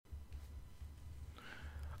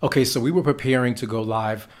Okay, so we were preparing to go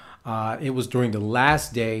live. It was during the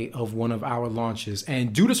last day of one of our launches,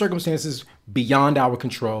 and due to circumstances beyond our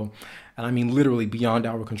control, and I mean literally beyond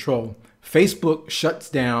our control, Facebook shuts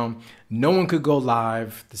down. No one could go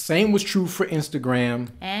live. The same was true for Instagram.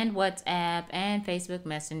 And WhatsApp and Facebook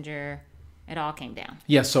Messenger. It all came down.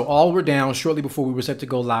 Yes, so all were down shortly before we were set to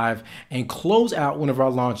go live and close out one of our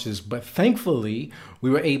launches. But thankfully, we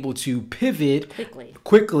were able to pivot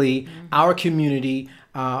quickly our community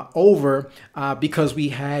over because we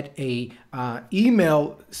had a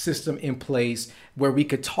email system in place where we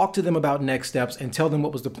could talk to them about next steps and tell them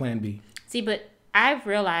what was the plan B. See, but I've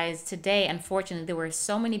realized today, unfortunately, there were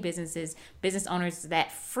so many business owners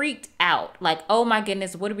that freaked out. Like, oh my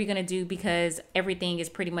goodness, what are we going to do because everything is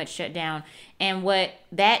pretty much shut down? And what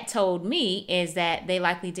that told me is that they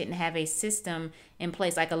likely didn't have a system in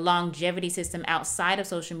place, like a longevity system outside of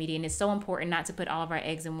social media. And it's so important not to put all of our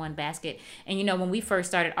eggs in one basket. And you know, when we first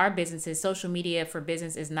started our businesses, social media for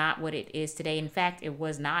business is not what it is today. In fact, it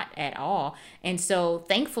was not at all. And so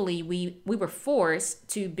thankfully, we were forced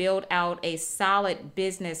to build out a solid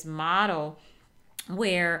business model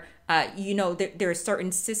where there are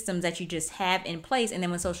certain systems that you just have in place. And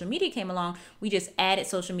then when social media came along, we just added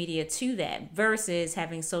social media to that versus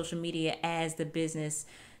having social media as the business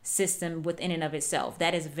system within and of itself.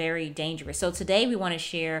 That is very dangerous. So today we want to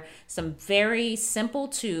share some very simple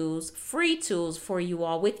tools, free tools for you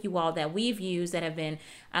all, with you all, that we've used that have been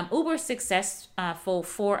uber successful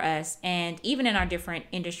for us, and even in our different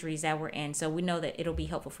industries that we're in. So we know that it'll be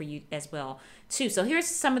helpful for you as well too. So here's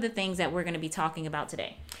some of the things that we're going to be talking about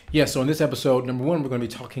today. Yeah, so in this episode, number one, we're going to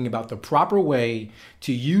be talking about the proper way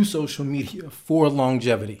to use social media for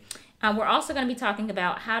longevity. We're also going to be talking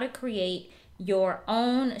about how to create your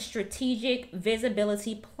own strategic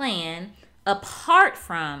visibility plan apart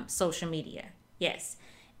from social media. Yes.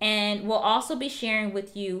 And we'll also be sharing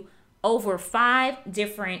with you over 5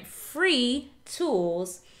 different free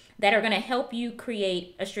tools that are going to help you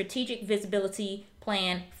create a strategic visibility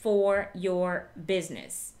plan for your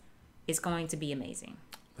business. It's going to be amazing.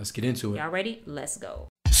 Let's get into it. Y'all ready? Let's go.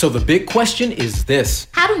 So the big question is this: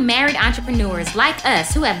 how do married entrepreneurs like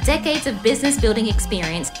us, who have decades of business building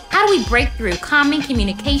experience, how do we break through common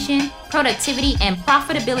communication, productivity, and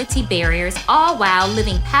profitability barriers, all while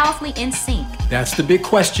living powerfully in sync? That's the big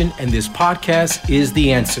question, and this podcast is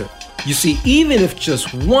the answer. You see, even if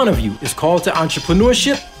just one of you is called to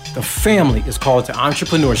entrepreneurship, the family is called to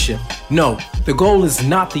entrepreneurship. No, the goal is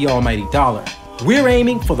not the almighty dollar. We're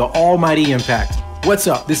aiming for the almighty impact. What's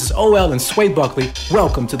up? This is OL and Sway Buckley.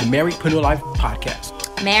 Welcome to the Marriedpreneur Life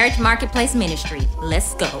Podcast. Marriage Marketplace Ministry.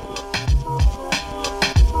 Let's go.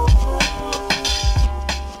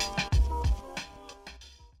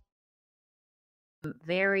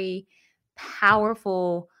 Very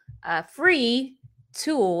powerful, free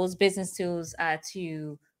tools, business tools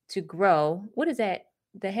to grow. What is that?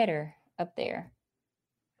 The header up there.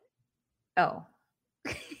 Oh.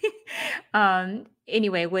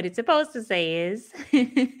 Anyway, what it's supposed to say is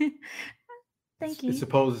thank you. It's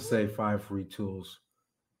supposed to say 5 free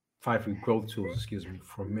growth tools,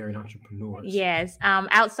 for married entrepreneurs. Yes.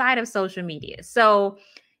 Outside of social media. So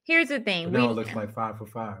here's the thing. But now it looks like 5 for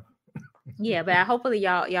 5. Yeah, but hopefully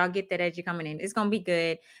y'all get that as you're coming in. It's gonna be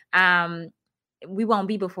good. We won't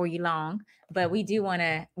be before you long, but we do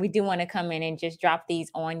wanna come in and just drop these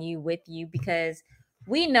on you with you, because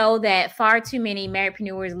we know that far too many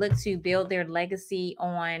marriedpreneurs look to build their legacy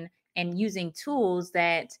on and using tools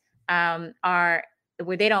that are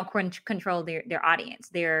where they don't control their audience.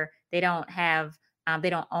 They don't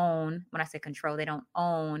own. When I say control, they don't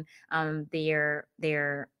own their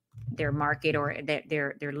market or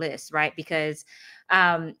their list, right? Because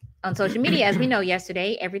on social media, as we know,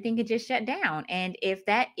 yesterday everything could just shut down, and if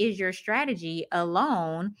that is your strategy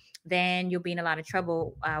alone, then you'll be in a lot of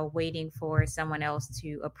trouble waiting for someone else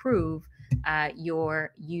to approve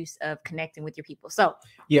your use of connecting with your people. So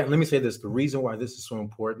yeah, let me say this: the reason why this is so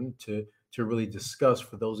important to really discuss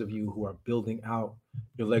for those of you who are building out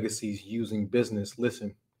your legacies using business.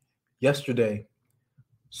 Listen, yesterday,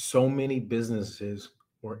 so many businesses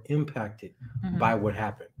were impacted by what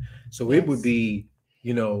happened. So It would be,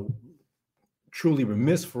 truly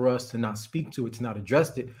remiss for us to not speak to it, to not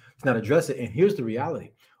address it. And here's the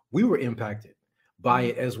reality: we were impacted by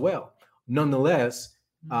it as well. Nonetheless,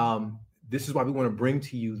 this is why we want to bring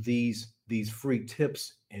to you these free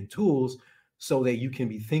tips and tools so that you can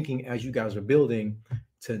be thinking as you guys are building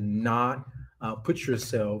to not put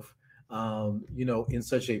yourself, in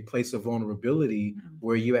such a place of vulnerability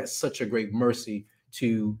where you're at such a great mercy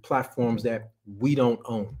to platforms that we don't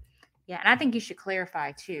own. Yeah, and I think you should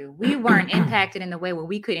clarify too. We weren't impacted in the way where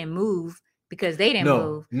we couldn't move because they didn't No,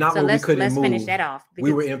 move. not So where we let's couldn't finish move. that off.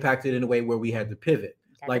 We were because impacted in a way where we had to pivot,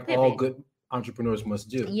 you had to like all pivot. good entrepreneurs must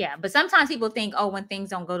do. Yeah, but sometimes people think, oh, when things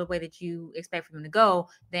don't go the way that you expect for them to go,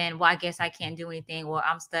 then well, I guess I can't do anything, or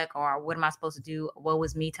I'm stuck, or what am I supposed to do? Woe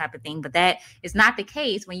is me, type of thing. But that is not the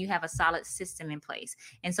case when you have a solid system in place.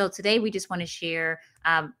 And so today we just want to share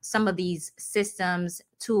some of these systems,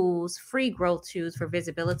 tools, free growth tools for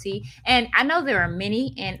visibility. And I know there are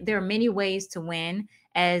many, and there are many ways to win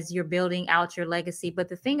as you're building out your legacy. But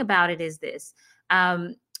the thing about it is this,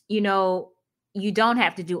 you know, you don't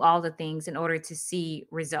have to do all the things in order to see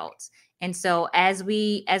results. And so as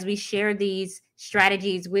we share these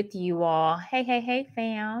strategies with you all, hey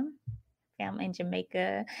fam in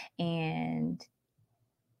Jamaica and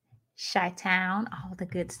Chi-Town, all the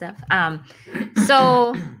good stuff.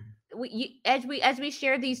 So as we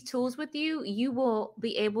share these tools with you, you will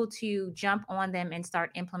be able to jump on them and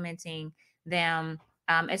start implementing them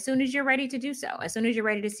as soon as you're ready to do so, as soon as you're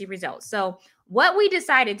ready to see results. So what we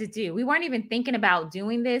decided to do, we weren't even thinking about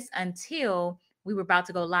doing this until we were about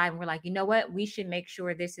to go live. And we're like, you know what? We should make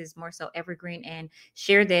sure this is more so evergreen and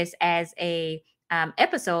share this as a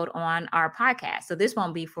episode on our podcast. So this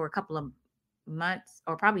won't be for a couple of months,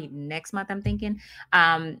 or probably next month, I'm thinking,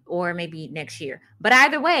 or maybe next year. But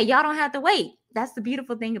either way, y'all don't have to wait. That's the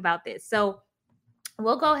beautiful thing about this. So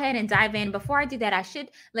we'll go ahead and dive in. Before I do that, I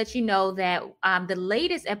should let you know that the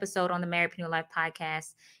latest episode on the Marriedpreneur Life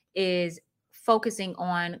podcast is focusing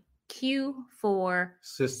on Q4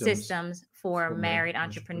 systems for married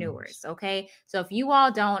entrepreneurs. Okay. So if you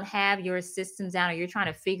all don't have your systems down, or you're trying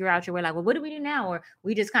to figure out your way, like, well, what do we do now? Or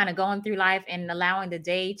we just kind of going through life and allowing the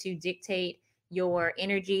day to dictate your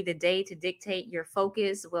energy, the day to dictate your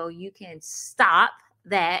focus, well, you can stop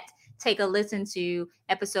that, take a listen to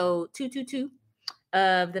episode 222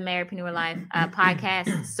 of the Marriedpreneur Life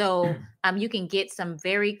podcast. So you can get some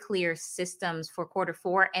very clear systems for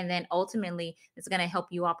Q4. And then ultimately, it's going to help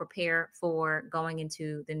you all prepare for going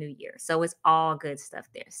into the new year. So it's all good stuff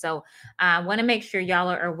there. So I want to make sure y'all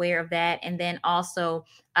are aware of that. And then also,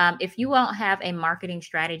 if you all have a marketing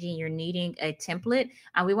strategy and you're needing a template,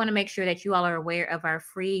 we want to make sure that you all are aware of our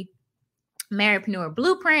free Marriedpreneur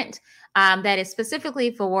Blueprint that is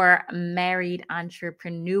specifically for married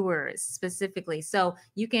entrepreneurs specifically. So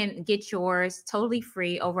you can get yours totally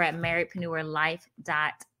free over at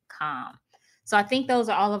marriedpreneurlife.com. So I think those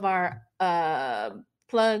are all of our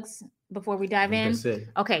plugs before we dive in. That's it.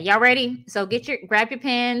 Okay, y'all ready? So grab your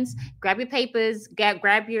pens, grab your papers,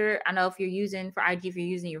 grab your, I know if you're using for IG, if you're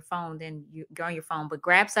using your phone, then you go on your phone, but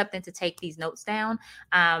grab something to take these notes down.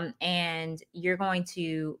 And we're going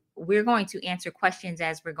to answer questions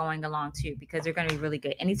as we're going along too, because they're going to be really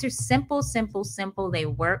good. And these are simple. They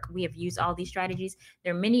work. We have used all these strategies.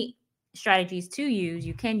 There are many strategies to use,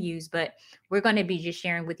 you can use, but we're going to be just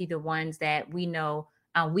sharing with you the ones that we know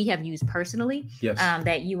we have used personally, yes,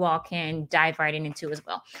 that you all can dive right into as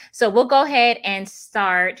well. So we'll go ahead and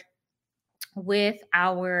start with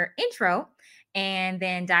our intro and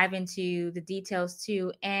then dive into the details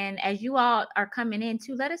too. And as you all are coming in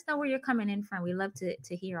too, let us know where you're coming in from. We love to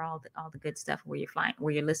hear all the good stuff, where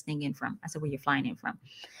you're listening in from. I said where you're flying in from.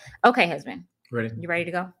 Okay, husband. Ready? You ready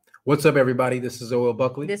to go? What's up, everybody? This is Oil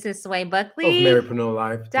Buckley. This is Sway Buckley of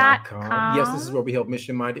marriedpreneurlife.com. Yes, this is where we help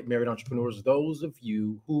mission-minded married entrepreneurs, those of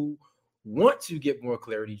you who want to get more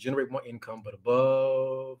clarity, generate more income, but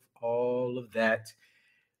above all of that,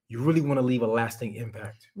 you really want to leave a lasting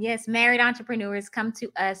impact. Yes, married entrepreneurs come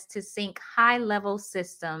to us to sync high-level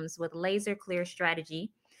systems with laser-clear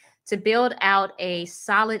strategy to build out a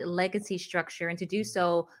solid legacy structure, and to do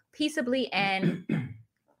so peaceably and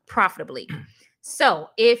profitably. So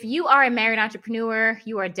if you are a married entrepreneur,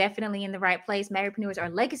 you are definitely in the right place. Marriedpreneurs are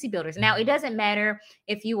legacy builders. Now, it doesn't matter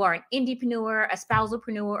if you are an indiepreneur, a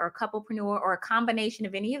spousalpreneur, or a couplepreneur, or a combination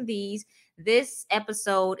of any of these. This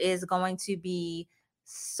episode is going to be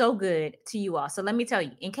so good to you all. So let me tell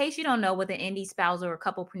you, in case you don't know what the indie, spousal, or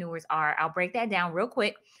couplepreneurs are, I'll break that down real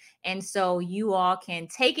quick. And so you all can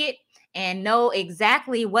take it and know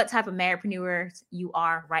exactly what type of marriedpreneurs you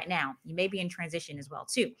are right now. You may be in transition as well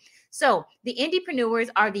too. So the indiepreneurs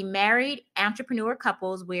are the married entrepreneur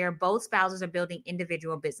couples where both spouses are building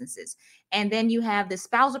individual businesses. And then you have the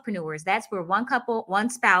spousalpreneurs. That's where one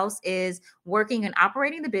spouse is working and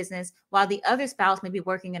operating the business while the other spouse may be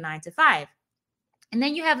working a 9-to-5. And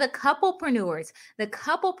then you have the couplepreneurs. The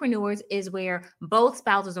couplepreneurs is where both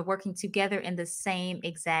spouses are working together in the same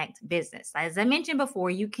exact business. As I mentioned before,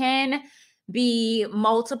 you can be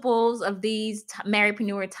multiples of these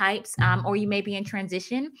marriedpreneur types, or you may be in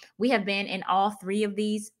transition. We have been in all three of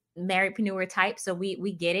these marriedpreneur type, so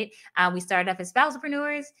we get it. We started off as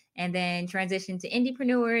spousalpreneurs and then transitioned to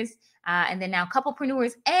indiepreneurs, and then now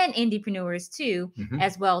couplepreneurs and indiepreneurs too,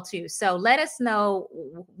 as well too. So let us know.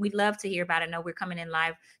 We'd love to hear about it. I know we're coming in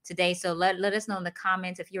live today, so let us know in the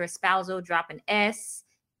comments. If you're a spousal, drop an S.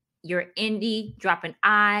 You're indie, drop an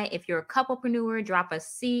I. If you're a couplepreneur, drop a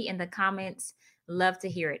C in the comments. Love to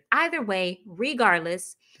hear it. Either way,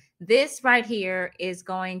 regardless, this right here is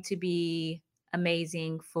going to be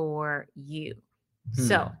amazing for you.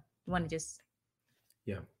 So you want to just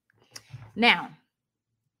now,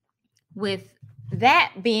 with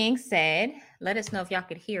that being said, let us know if y'all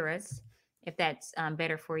could hear us. If that's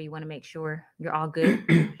better for you, want to make sure you're all good.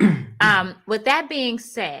 With that being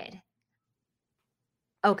said,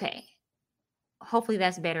 okay, hopefully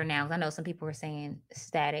that's better now. I know some people were saying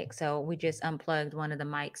static, so we just unplugged one of the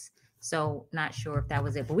mics. So not sure if that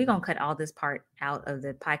was it, but we're going to cut all this part out of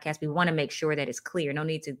the podcast. We want to make sure that it's clear. No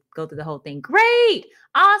need to go through the whole thing. Great.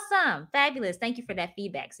 Awesome. Fabulous. Thank you for that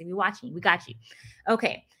feedback. So if you're watching, we got you.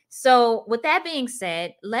 Okay. So with that being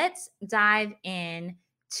said, let's dive in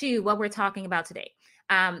to what we're talking about today.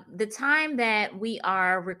 The time that we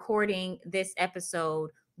are recording this episode,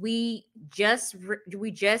 we just,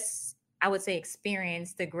 I would say,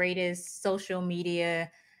 experienced the greatest social media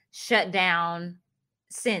shutdown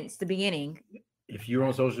since the beginning. If you're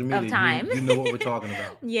on social media, you know what we're talking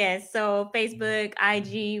about. Yes. So Facebook,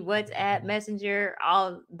 IG, WhatsApp, Messenger,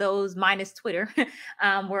 all those minus Twitter,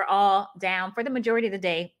 were all down for the majority of the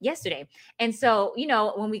day yesterday. And so,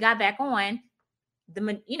 when we got back on,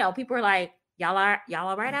 people are like, y'all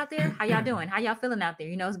all right out there? How y'all doing? How y'all feeling out there?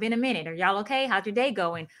 It's been a minute. Are y'all okay? How's your day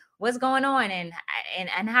going? What's going on? And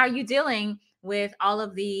how are you dealing with all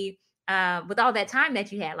of the with all that time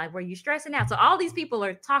that you had? Like, were you stressing out? So all these people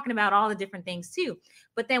are talking about all the different things too.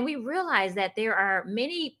 But then we realize that there are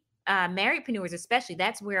many marriedpreneurs, especially,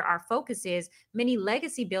 that's where our focus is, many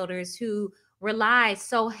legacy builders who rely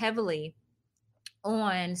so heavily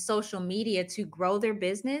on social media to grow their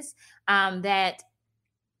business, that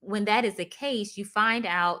when that is the case, you find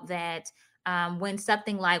out that when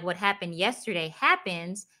something like what happened yesterday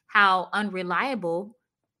happens, how unreliable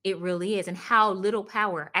it really is, and how little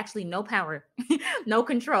power, actually no power, no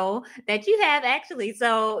control that you have actually.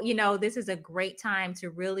 So, this is a great time to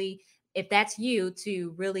really, if that's you,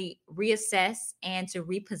 to really reassess and to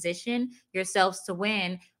reposition yourselves to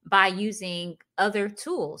win by using other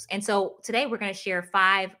tools. And so today we're going to share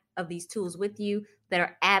 5 of these tools with you that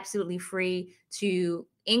are absolutely free to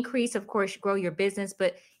increase, of course, grow your business,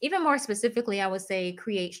 but even more specifically, I would say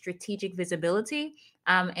create strategic visibility,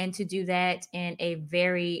 and to do that in a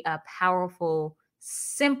very powerful,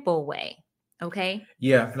 simple way. Okay.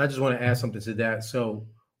 Yeah. And I just want to add something to that. So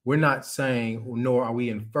we're not saying, nor are we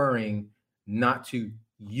inferring not to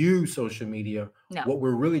use social media. No. What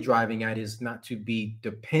we're really driving at is not to be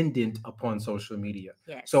dependent upon social media.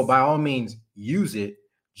 Yes. So by all means, use it.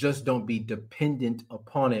 Just don't be dependent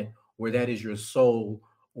upon it, where that is your sole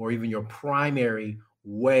or even your primary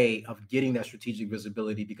way of getting that strategic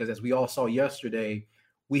visibility. Because as we all saw yesterday,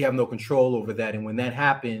 we have no control over that. And when that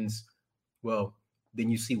happens, well, then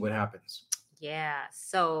you see what happens. Yeah.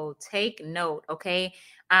 So take note. Okay.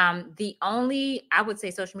 I would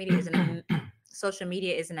say social media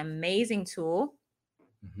is an amazing tool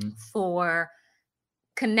for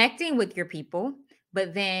connecting with your people.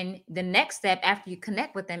 But then the next step after you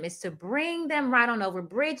connect with them is to bring them right on over,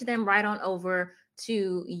 bridge them right on over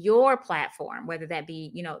to your platform, whether that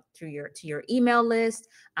be, to your email list.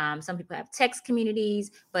 Some people have text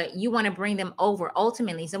communities, but you want to bring them over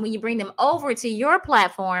ultimately. So when you bring them over to your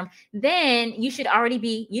platform, then you should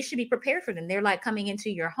be prepared for them. They're like coming into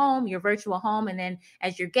your home, your virtual home. And then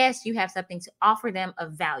as your guest, you have something to offer them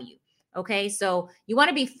of value. Okay. So you want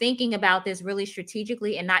to be thinking about this really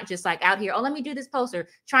strategically and not just like out here, oh, let me do this post, or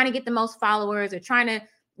trying to get the most followers, or trying to,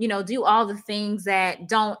 do all the things that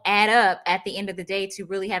don't add up at the end of the day to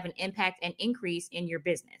really have an impact and increase in your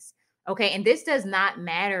business. Okay. And this does not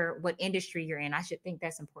matter what industry you're in. I should think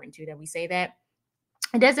that's important too, that we say that.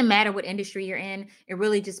 It doesn't matter what industry you're in. It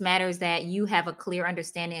really just matters that you have a clear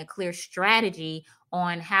understanding, a clear strategy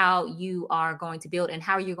on how you are going to build and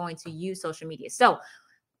how you're going to use social media. So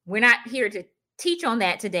we're not here to teach on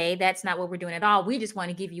that today. That's not what we're doing at all. We just want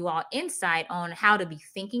to give you all insight on how to be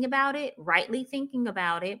thinking about it, rightly thinking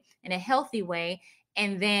about it in a healthy way,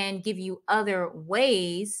 and then give you other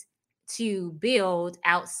ways to build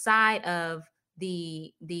outside of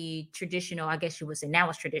the traditional, I guess you would say now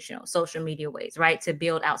it's traditional social media ways, right? To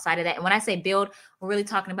build outside of that. And when I say build, we're really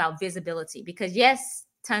talking about visibility, because yes,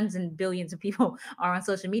 tons and billions of people are on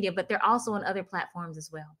social media, but they're also on other platforms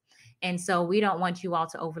as well. And so we don't want you all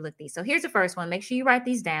to overlook these. So here's the first one. Make sure you write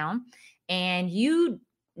these down. And you're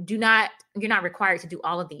not required to do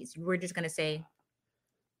all of these. We're just going to say,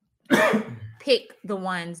 pick the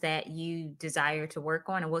ones that you desire to work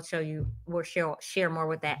on, and we'll share more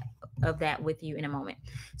with that with you in a moment.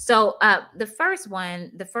 So the first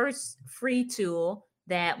free tool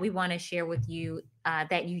that we want to share with you,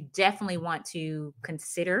 that you definitely want to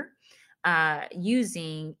consider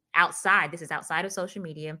using outside, this is outside of social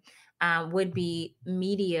media, would be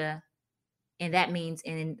media. And that means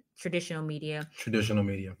in traditional media.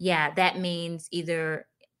 Yeah, that means either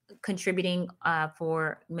contributing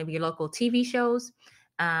for maybe your local TV shows,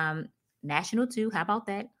 national too. How about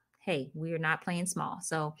that? Hey, we are not playing small.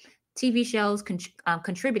 So TV shows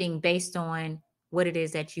contributing based on what it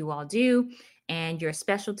is that you all do and your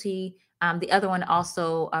specialty. The other one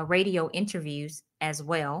also radio interviews as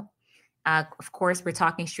well. Of course, we're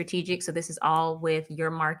talking strategic. So this is all with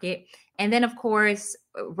your market. And then, of course,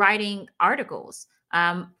 writing articles.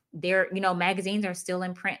 Magazines are still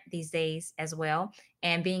in print these days as well.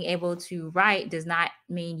 And being able to write does not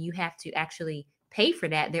mean you have to actually pay for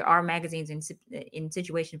that. There are magazines in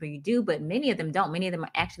situations where you do, but many of them don't. Many of them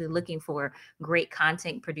are actually looking for great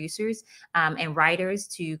content producers and writers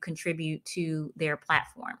to contribute to their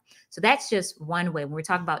platform. So that's just one way. When we're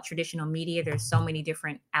talking about traditional media, there's so many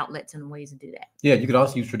different outlets and ways to do that. Yeah, you could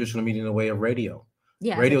also use traditional media in the way of radio.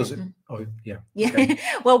 Yeah, radio's. Oh, yeah. Yeah. Okay.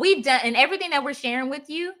 Well, we've done, and everything that we're sharing with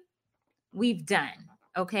you, we've done.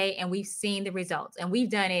 Okay. And we've seen the results, and we've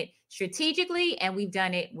done it strategically, and we've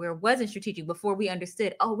done it where it wasn't strategic before we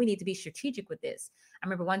understood, oh, we need to be strategic with this. I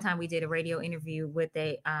remember one time we did a radio interview with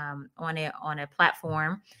on a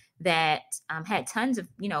platform that had tons of,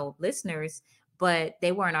 listeners, but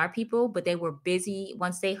they weren't our people, but they were busy.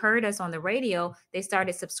 Once they heard us on the radio, they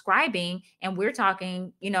started subscribing, and we're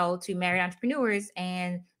talking, to married entrepreneurs,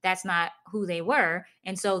 and that's not who they were.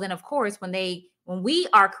 And so then, of course, when we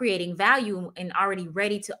are creating value and already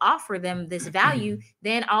ready to offer them this value,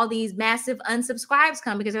 then all these massive unsubscribes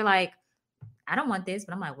come because they're like, I don't want this.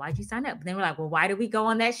 But I'm like, why'd you sign up? But then we're like, well, why did we go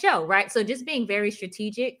on that show? Right. So just being very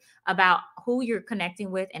strategic about who you're connecting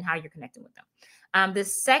with and how you're connecting with them. The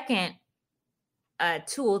second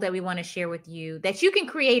tool that we want to share with you that you can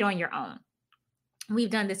create on your own, we've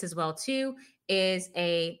done this as well too, is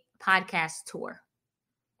a podcast tour.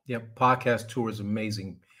 Yeah, podcast tour is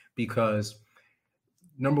amazing because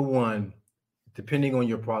number one, depending on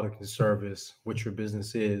your product and service, what your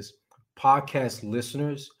business is, podcast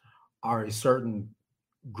listeners are a certain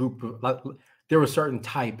group of, they're a certain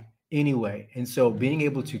type anyway. And so being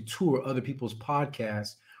able to tour other people's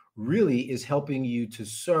podcasts really is helping you to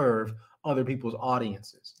serve other people's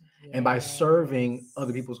audiences. Yes. And by serving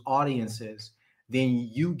other people's audiences, then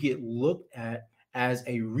you get looked at as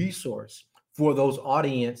a resource for those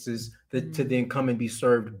audiences to then come and be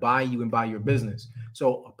served by you and by your business.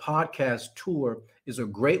 So a podcast tour is a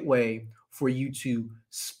great way for you to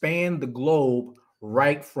span the globe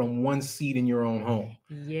right from one seat in your own home.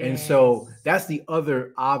 Yes. And so that's the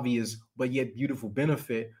other obvious but yet beautiful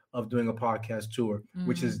benefit of doing a podcast tour,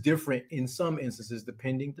 which is different in some instances,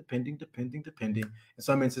 depending. In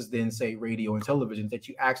some instances, than say radio and television, that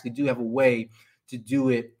you actually do have a way to do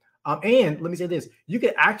it. And let me say this, you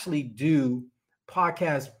can actually do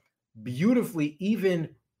podcasts beautifully, even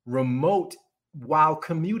remote, while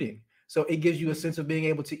commuting. So it gives you a sense of being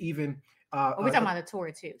able to even we're talking about the tour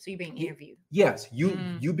too. So you're being interviewed. Yes,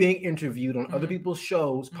 you being interviewed on other people's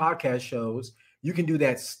shows, podcast shows. You can do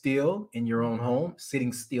that still in your own home,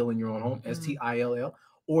 sitting still in your own home, STILL,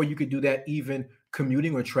 or you could do that even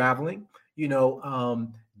commuting or traveling.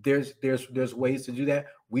 There's ways to do that.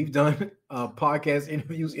 We've done podcast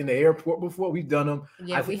interviews in the airport before. We've done them.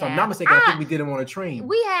 Yeah, if I'm not mistaken, I think we did them on a train.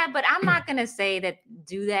 We have, but I'm not gonna say that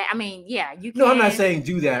do that. I mean, yeah, you can. No, I'm not saying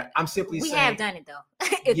do that. I'm simply saying we have done it though.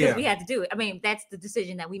 Because we had to do it. I mean, that's the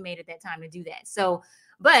decision that we made at that time to do that. So,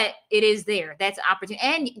 but it is there. That's an opportunity.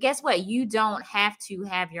 And guess what? You don't have to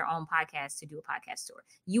have your own podcast to do a podcast tour.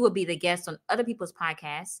 You will be the guest on other people's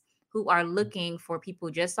podcasts who are looking for people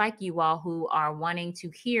just like you all, who are wanting to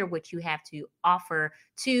hear what you have to offer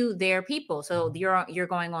to their people. So you're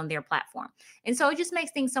going on their platform. And so it just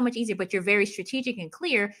makes things so much easier, but you're very strategic and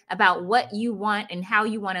clear about what you want and how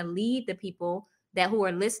you want to lead the people who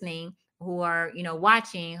are listening, who are,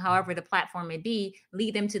 watching, however the platform may be,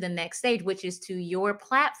 lead them to the next stage, which is to your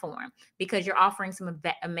platform, because you're offering some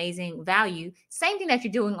amazing value. Same thing that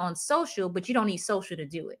you're doing on social, but you don't need social to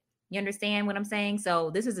do it. You understand what I'm saying?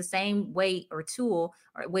 So this is the same way or tool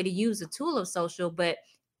or way to use the tool of social, but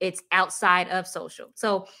it's outside of social.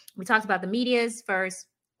 So we talked about the medias first.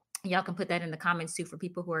 Y'all can put that in the comments too for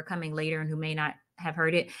people who are coming later and who may not have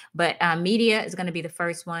heard it. But media is going to be the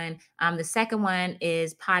first one. The second one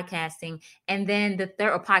is podcasting, and then the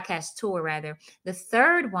third, or podcast tour rather. The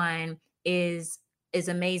third one is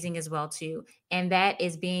amazing as well too, and that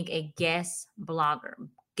is being a guest blogger.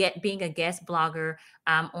 Being a guest blogger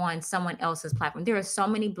on someone else's platform. There are so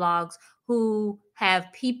many blogs who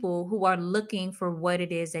have people who are looking for what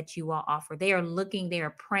it is that you all offer. They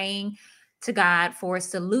are praying to God for a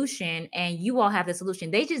solution, and you all have the solution.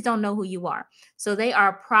 They just don't know who you are. So they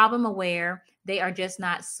are problem aware. They are just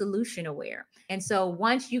not solution aware. And so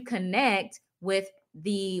once you connect with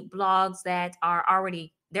the blogs that are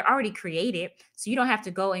already created, so you don't have to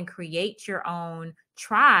go and create your own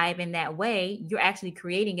tribe in that way. You're actually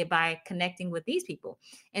creating it by connecting with these people.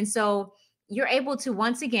 And so you're able to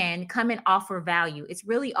once again come and offer value. It's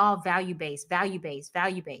really all value-based,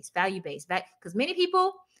 because many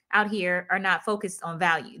people out here are not focused on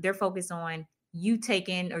value. They're focused on you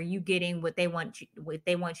taking or you getting what they want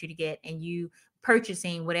you to get, and you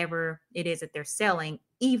purchasing whatever it is that they're selling,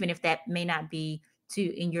 even if that may not be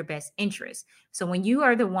in your best interest. So when you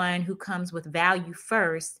are the one who comes with value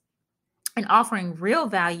first and offering real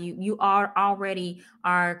value, you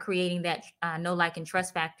are creating that know, like, and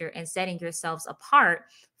trust factor, and setting yourselves apart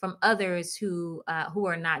from others who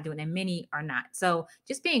are not doing it, and many are not. So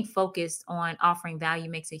just being focused on offering value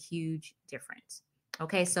makes a huge difference.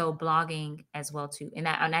 Okay, so blogging as well too, and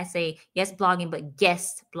I say yes, blogging, but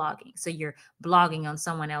guest blogging. So you're blogging on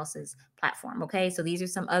someone else's platform. Okay, so these are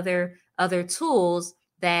some other tools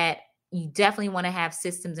that you definitely want to have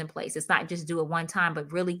systems in place. It's not just do it one time,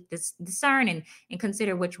 but really discern and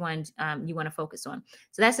consider which ones you want to focus on.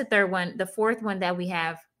 So that's the third one. The fourth one that we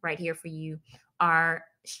have right here for you are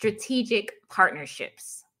strategic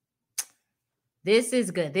partnerships. This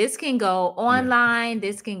is good. This can go online. Yeah.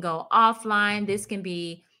 This can go offline. This can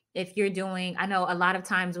be, if you're doing, I know a lot of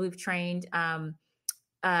times we've trained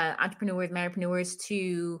entrepreneurs, marriedpreneurs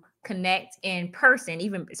to connect in person,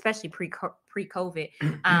 even especially pre-COVID,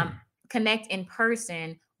 connect in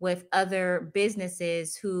person with other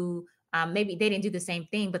businesses who maybe they didn't do the same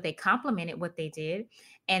thing, but they complemented what they did.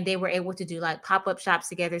 And they were able to do like pop-up shops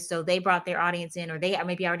together. So they brought their audience in, or they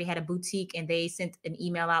maybe already had a boutique and they sent an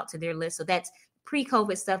email out to their list. So that's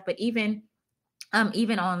pre-COVID stuff. But even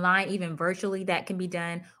online, even virtually, that can be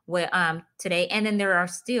done with today. And then there are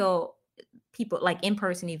still people like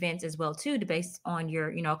in-person events as well too, based on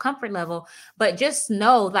your comfort level. But just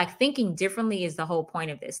know, like, thinking differently is the whole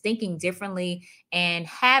point of this. Thinking differently and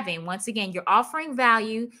having, once again, you're offering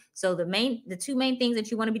value. So the two main things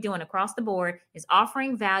that you want to be doing across the board is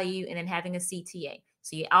offering value and then having a CTA.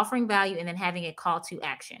 So you're offering value and then having a call to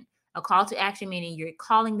action. A call to action meaning you're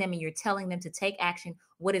calling them and you're telling them to take action.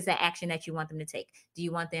 What is that action that you want them to take? Do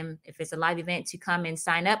you want them, if it's a live event, to come and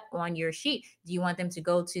sign up on your sheet? Do you want them to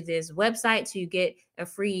go to this website to get a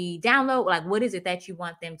free download? Like, what is it that you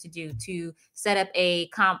want them to do? To set up a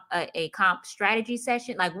comp strategy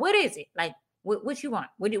session? Like, what is it? Like, what you want?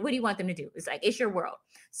 What do you want them to do? It's like, it's your world.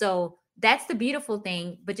 So that's the beautiful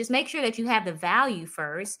thing, but just make sure that you have the value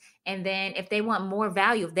first. And then if they want more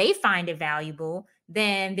value, if they find it valuable,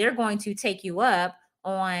 then they're going to take you up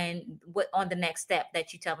on the next step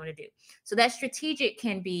that you tell them to do. So that strategic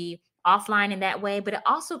can be offline in that way, but it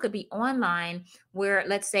also could be online, where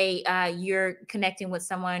let's say you're connecting with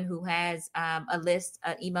someone who has an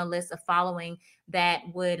email list, of following that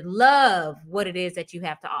would love what it is that you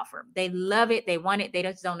have to offer. They love it. They want it. They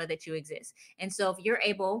just don't know that you exist. And so if you're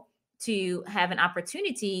able to have an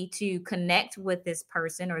opportunity to connect with this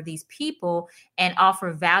person or these people and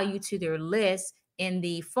offer value to their list in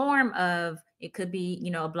the form of, it could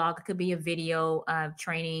be, a blog, it could be a video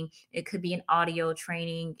training, it could be an audio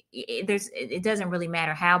training. It doesn't really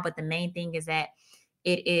matter how, but the main thing is that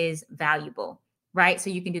it is valuable, right? So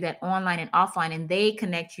you can do that online and offline, and they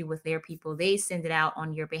connect you with their people. They send it out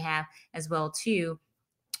on your behalf as well too.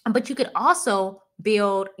 But you could also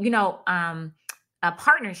build,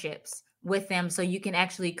 partnerships with them, so you can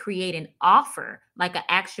actually create an offer, like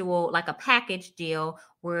a package deal,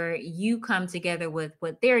 where you come together with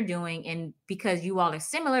what they're doing, and because you all are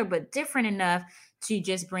similar but different enough to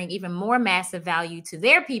just bring even more massive value to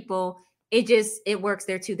their people, it works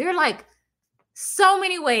there too. There are like so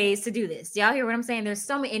many ways to do this. Y'all hear what I'm saying? There's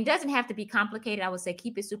so many. It doesn't have to be complicated. I would say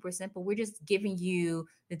keep it super simple. We're just giving you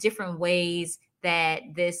the different ways that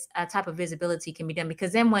this type of visibility can be done,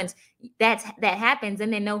 because then once that happens, then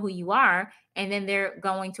they know who you are, and then they're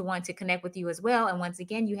going to want to connect with you as well. And once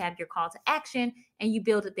again, you have your call to action and you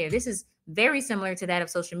build it there. This is very similar to that of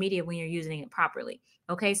social media when you're using it properly.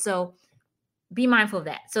 Okay, so be mindful of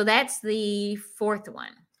that. So that's the fourth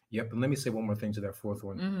one. Yep. And let me say one more thing to that fourth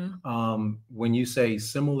one. Mm-hmm. When you say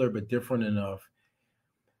similar but different enough,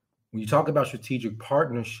 when you talk about strategic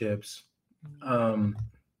partnerships, um,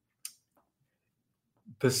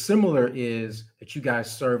 the similar is that you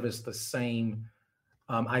guys service the same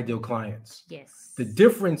ideal clients. Yes. The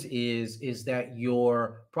difference is that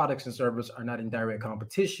your products and services are not in direct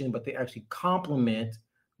competition, but they actually complement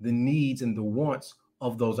the needs and the wants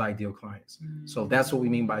of those ideal clients. So that's what we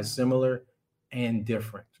mean by similar and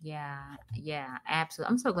different. Yeah,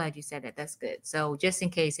 absolutely. I'm so glad you said that. That's good. So just in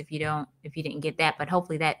case if you didn't get that, but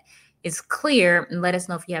hopefully that is clear, and let us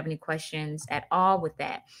know if you have any questions at all with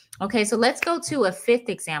that. Okay, so let's go to a fifth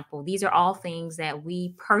example. These are all things that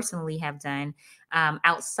we personally have done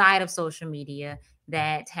outside of social media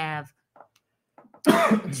that have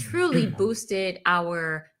truly boosted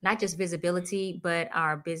our not just visibility, but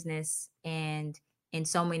our business and in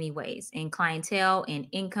so many ways, in clientele, in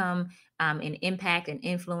income, in impact and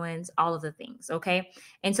influence, all of the things. Okay.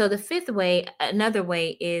 And so the fifth way, another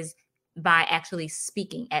way is by actually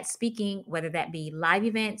speaking, whether that be live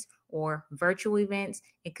events or virtual events.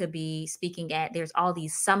 It could be speaking at, there's all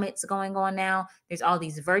these summits going on now. There's all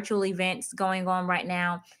these virtual events going on right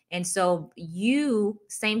now. And so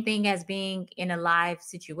same thing as being in a live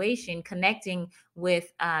situation, connecting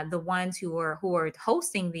with the ones who are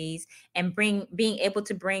hosting these and being able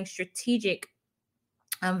to bring strategic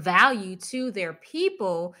value to their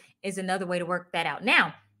people is another way to work that out.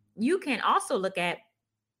 Now, you can also look at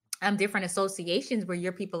different associations where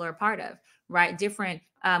your people are a part of, right? Different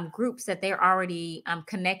groups that they're already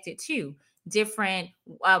connected to, different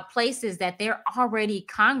places that they're already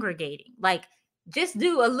congregating. Like, just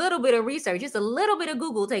do a little bit of research, just a little bit of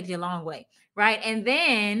Google takes you a long way, right? And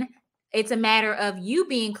then it's a matter of you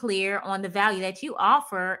being clear on the value that you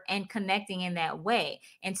offer and connecting in that way.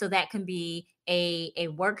 And so that can be a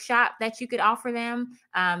workshop that you could offer them.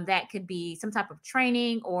 That could be some type of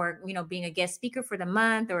training, or, being a guest speaker for the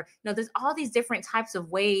month, or, there's all these different types of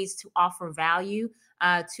ways to offer value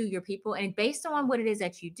to your people. And based on what it is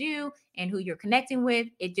that you do and who you're connecting with,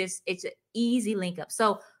 it's an easy link up.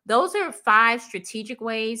 So those are 5 strategic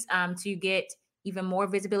ways to get even more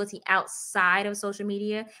visibility outside of social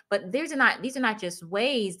media. But these are not just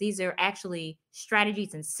ways, these are actually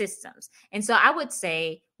strategies and systems. And so we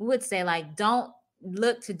would say, like, don't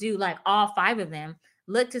look to do like all 5 of them.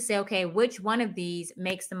 Look to say, okay, which one of these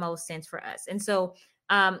makes the most sense for us? And so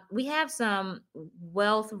we have some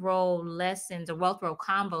wealth role lessons, or wealth role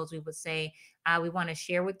combos, we would say, we want to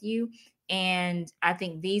share with you. And I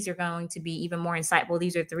think these are going to be even more insightful.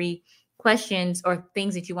 These are 3 questions or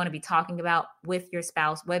things that you want to be talking about with your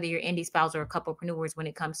spouse, whether you're indie spouse or a couplepreneurs, when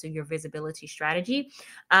it comes to your visibility strategy.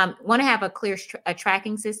 Want to have a clear a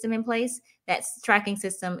tracking system in place. That tracking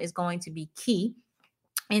system is going to be key.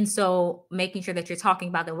 And so making sure that you're talking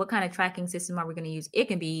about that. What kind of tracking system are we going to use? It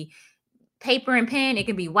can be paper and pen. It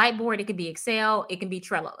can be whiteboard. It can be Excel. It can be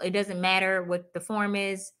Trello. It doesn't matter what the form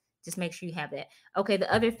is. Just make sure you have that. Okay,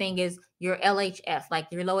 the other thing is your LHF, like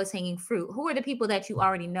your lowest hanging fruit. Who are the people that you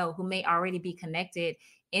already know who may already be connected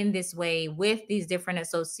in this way with these different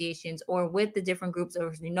associations or with the different groups,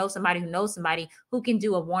 or somebody who knows somebody who can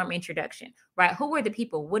do a warm introduction, right? Who are the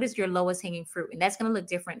people? What is your lowest hanging fruit? And that's going to look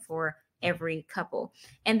different for every couple.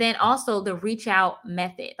 And then also the reach out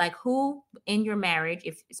method, like who in your marriage,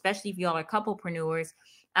 especially if y'all are couplepreneurs,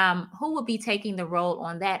 who would be taking the role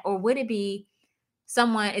on that? Or would it be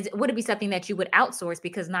would it be something that you would outsource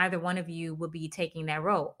because neither one of you would be taking that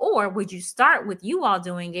role? Or would you start with you all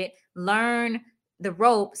doing it, learn the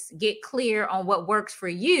ropes, get clear on what works for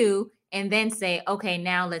you, and then say, okay,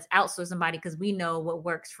 now let's outsource somebody because we know what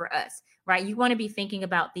works for us, right? You want to be thinking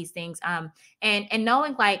about these things. And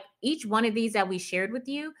knowing, like, each one of these that we shared with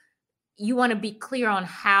you, you want to be clear on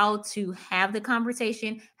how to have the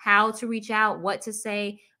conversation, how to reach out, what to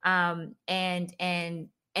say,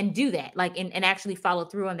 and do that, like, and actually follow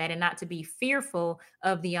through on that, and not to be fearful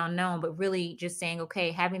of the unknown, but really just saying,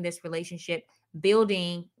 okay, having this relationship,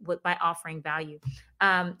 building by offering value.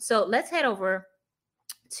 So let's head over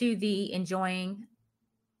to the enjoying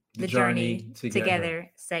the journey together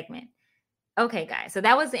segment. Okay, guys. So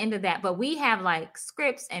that was the end of that. But we have like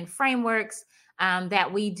scripts and frameworks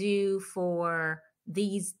that we do for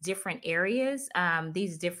these different areas. All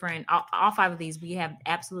 5 of these we have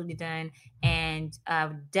absolutely done, and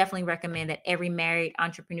definitely recommend that every married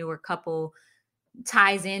entrepreneur couple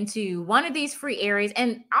ties into one of these free areas.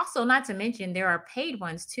 And also, not to mention, there are paid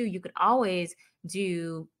ones too. You could always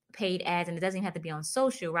do paid ads, and it doesn't have to be on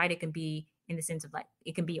social, right? It can be in the sense of like,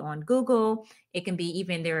 it can be on Google. It can be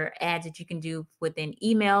even there are ads that you can do within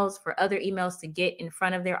emails for other emails to get in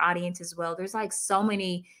front of their audience as well. There's like so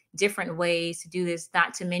many different ways to do this,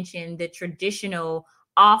 not to mention the traditional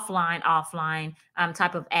offline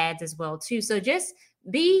type of ads as well too. So just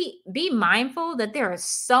be mindful that there are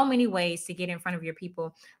so many ways to get in front of your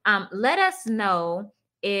people. Let us know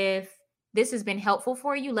if this has been helpful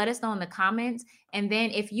for you. Let us know in the comments. And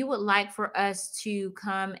then if you would like for us to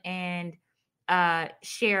come and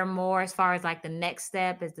share more as far as like the next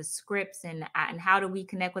step is the scripts and how do we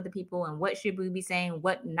connect with the people and what should we be saying,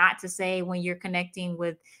 what not to say when you're connecting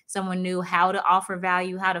with someone new, how to offer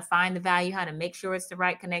value, how to find the value, how to make sure it's the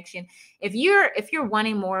right connection. If you're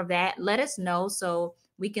wanting more of that, let us know so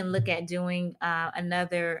we can look at doing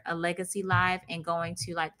another legacy live and going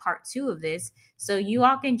to like part 2 of this. So you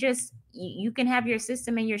all can just, you can have your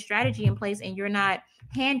system and your strategy in place and you're not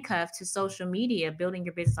handcuffed to social media, building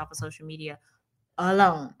your business off of social media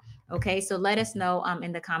alone. Okay. So let us know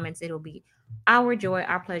in the comments. It'll be our joy,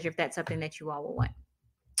 our pleasure, if that's something that you all will want.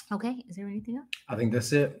 Okay. Is there anything else? I think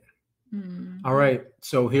that's it. All right.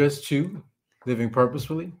 So here's to living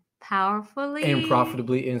purposefully, powerfully, and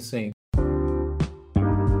profitably in sync.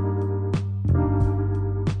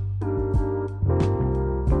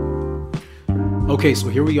 Okay, so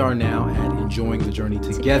here we are now at enjoying the journey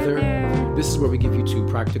together. This is where we give you 2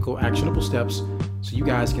 practical, actionable steps so you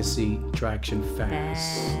guys can see traction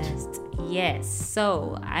fast. Yes.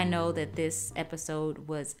 So I know that this episode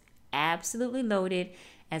was absolutely loaded,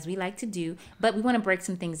 as we like to do, but we want to break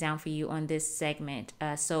some things down for you on this segment.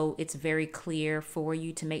 So it's very clear for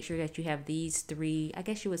you to make sure that you have these 3, I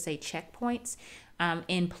guess you would say, checkpoints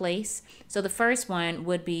in place. So the first one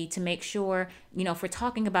would be to make sure, if we're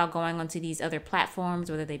talking about going onto these other platforms,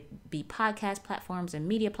 whether they be podcast platforms and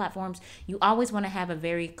media platforms, you always want to have a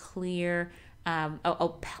very clear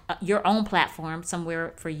your own platform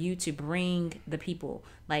somewhere for you to bring the people.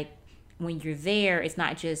 Like when you're there, it's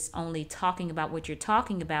not just only talking about what you're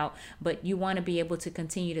talking about, but you want to be able to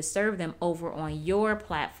continue to serve them over on your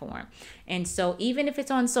platform. And so even if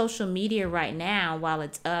it's on social media right now, while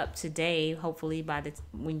it's up today, hopefully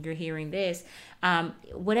when you're hearing this,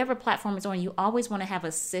 whatever platform it's on, you always want to have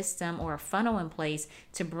a system or a funnel in place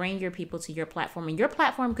to bring your people to your platform. And your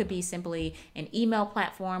platform could be simply an email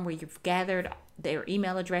platform where you've gathered their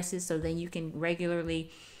email addresses so then you can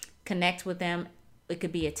regularly connect with them. It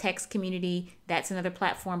could be a text community. That's another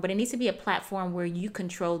platform, but it needs to be a platform where you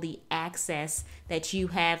control the access that you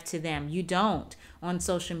have to them. You don't on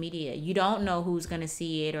social media. You don't know who's going to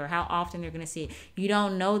see it or how often they're going to see it. You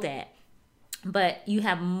don't know that. But you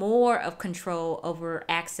have more of control over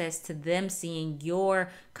access to them seeing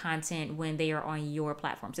your content when they are on your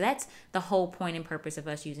platform. So that's the whole point and purpose of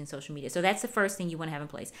us using social media. So that's the first thing you want to have in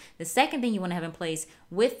place. The second thing you want to have in place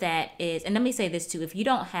with that is, and let me say this too, if you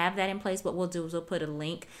don't have that in place, what we'll do is we'll put a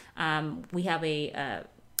link. We have a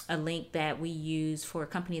link that we use for a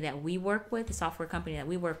company that we work with, a software company that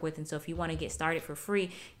we work with. And so if you want to get started for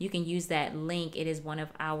free, you can use that link. It is one of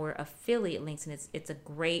our affiliate links, and it's a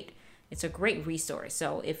great resource.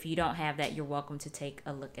 So if you don't have that, you're welcome to take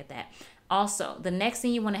a look at that. Also, the next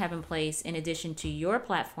thing you want to have in place, in addition to your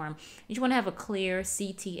platform, is you want to have a clear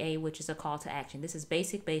CTA, which is a call to action. This is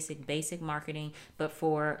basic marketing. But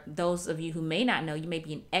for those of you who may not know, you may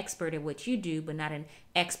be an expert at what you do, but not an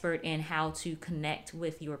expert in how to connect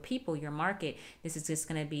with your people, your market. This is just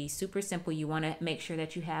going to be super simple. You want to make sure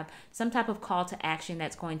that you have some type of call to action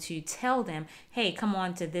that's going to tell them, hey, come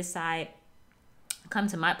on to this side, come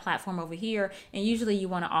to my platform over here. And usually you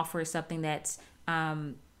want to offer something that's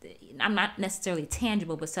I'm not necessarily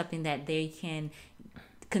tangible, but something that they can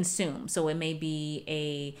consume. So it may be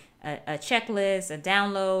a checklist, a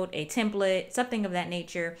download, a template, something of that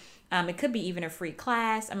nature. It could be even a free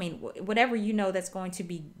class. I mean, whatever that's going to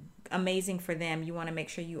be amazing for them, you want to make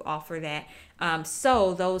sure you offer that.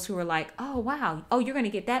 So those who are like, oh, wow, oh, you're going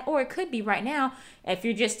to get that. Or it could be right now, if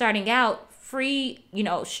you're just starting out, free,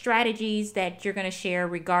 strategies that you're going to share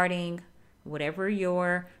regarding whatever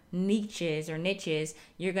your niches,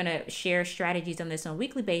 you're going to share strategies on this on a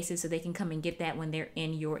weekly basis so they can come and get that when they're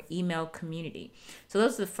in your email community. So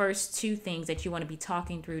those are the first 2 things that you want to be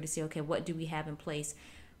talking through to see, okay, what do we have in place?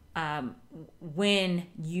 When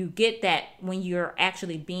you get that, when you're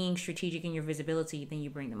actually being strategic in your visibility, then you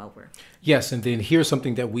bring them over. Yes, and then here's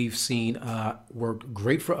something that we've seen work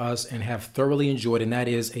great for us and have thoroughly enjoyed, and that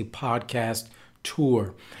is a podcast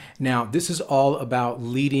tour. Now, this is all about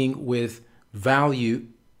leading with value.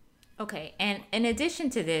 Okay, and in addition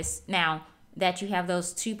to this, now that you have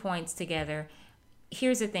those 2 points together,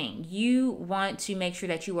 here's the thing. You want to make sure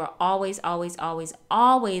that you are always, always, always,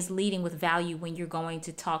 always leading with value when you're going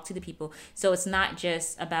to talk to the people. So it's not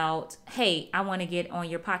just about, hey, I want to get on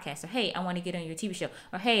your podcast, or hey, I want to get on your TV show,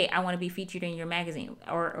 or hey, I want to be featured in your magazine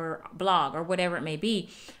or blog, or whatever it may be,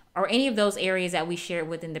 or any of those areas that we shared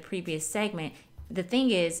within the previous segment. The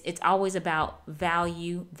thing is, it's always about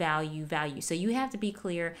value, value, value. So you have to be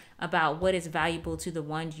clear about what is valuable to the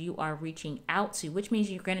ones you are reaching out to, which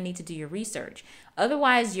means you're going to need to do your research.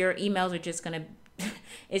 Otherwise, your emails are just going to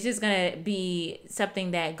it's just going to be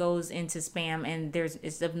something that goes into spam, and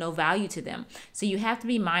it's of no value to them. So you have to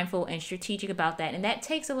be mindful and strategic about that. And that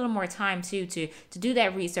takes a little more time too, to do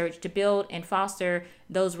that research, to build and foster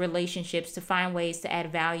those relationships, to find ways to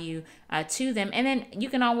add value to them. And then you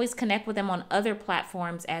can always connect with them on other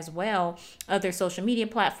platforms as well, other social media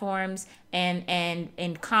platforms,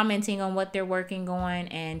 and commenting on what they're working on,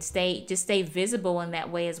 and stay visible in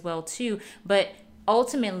that way as well too. But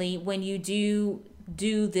ultimately, when you do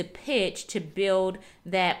the pitch to build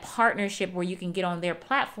that partnership where you can get on their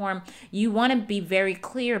platform, you want to be very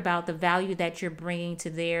clear about the value that you're bringing to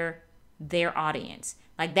their audience.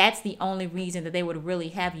 Like, that's the only reason that they would really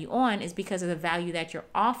have you on, is because of the value that you're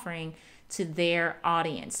offering to their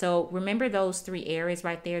audience. So remember those 3 areas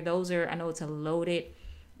right there. Those are, I know it's a loaded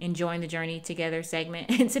enjoying the journey together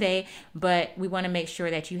segment today, but we want to make sure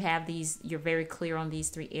that you have these, you're very clear on these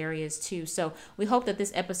 3 areas too. So we hope that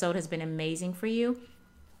this episode has been amazing for you.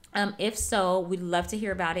 If so, we'd love to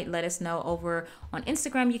hear about it. Let us know over on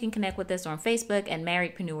Instagram. You can connect with us on Facebook at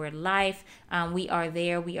Marriedpreneur Life. We are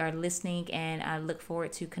there. We are listening, and I look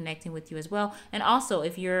forward to connecting with you as well. And also,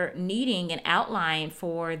 if you're needing an outline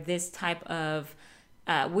for this type of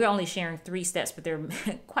we're only sharing 3 steps, but there are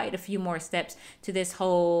quite a few more steps to this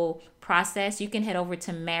whole process. You can head over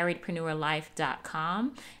to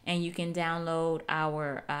marriedpreneurlife.com, and you can download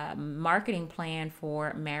our marketing plan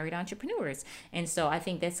for married entrepreneurs. And so I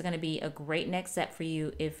think that's going to be a great next step for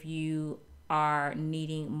you if you are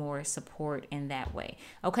needing more support in that way.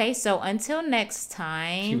 Okay, so until next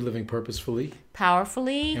time, keep living purposefully,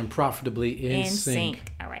 powerfully, and profitably in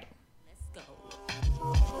sync. All right.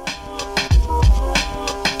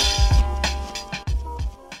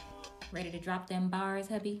 Ready to drop them bars,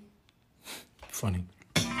 hubby? Funny.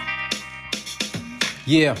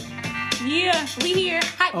 Yeah, we here.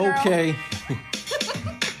 Hi, girl. Okay.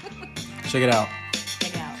 Check it out.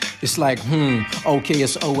 It's like, okay,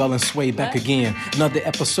 it's OL and Sway back again. Another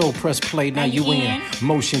episode, press play, now you in.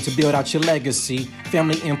 Motion to build out your legacy.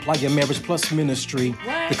 Family, employer, marriage plus ministry.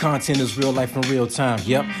 What? The content is real life in real time.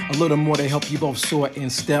 Yep, a little more to help you both soar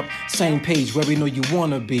in step. Same page where we know you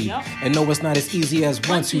wanna be. Yep. And no, it's not as easy as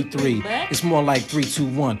 1, 2, 3. but It's more like 3, 2,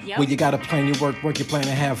 1. Yep. Where you gotta plan your work your plan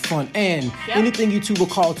and have fun. And anything you two will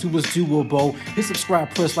call to is doable. Hit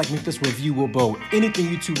subscribe, press like, make this reviewable. Anything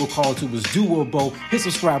you two will call to is doable. Hit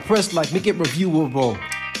subscribe, press like, make it reviewable.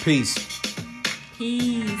 Peace.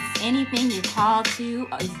 Anything you call to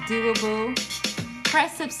is doable.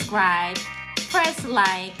 Press subscribe, press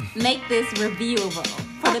like, make this reviewable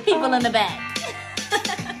for the people in the back.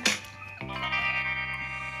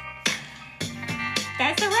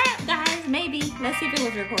 That's a wrap, guys. Maybe. Let's see if it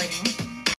was recording.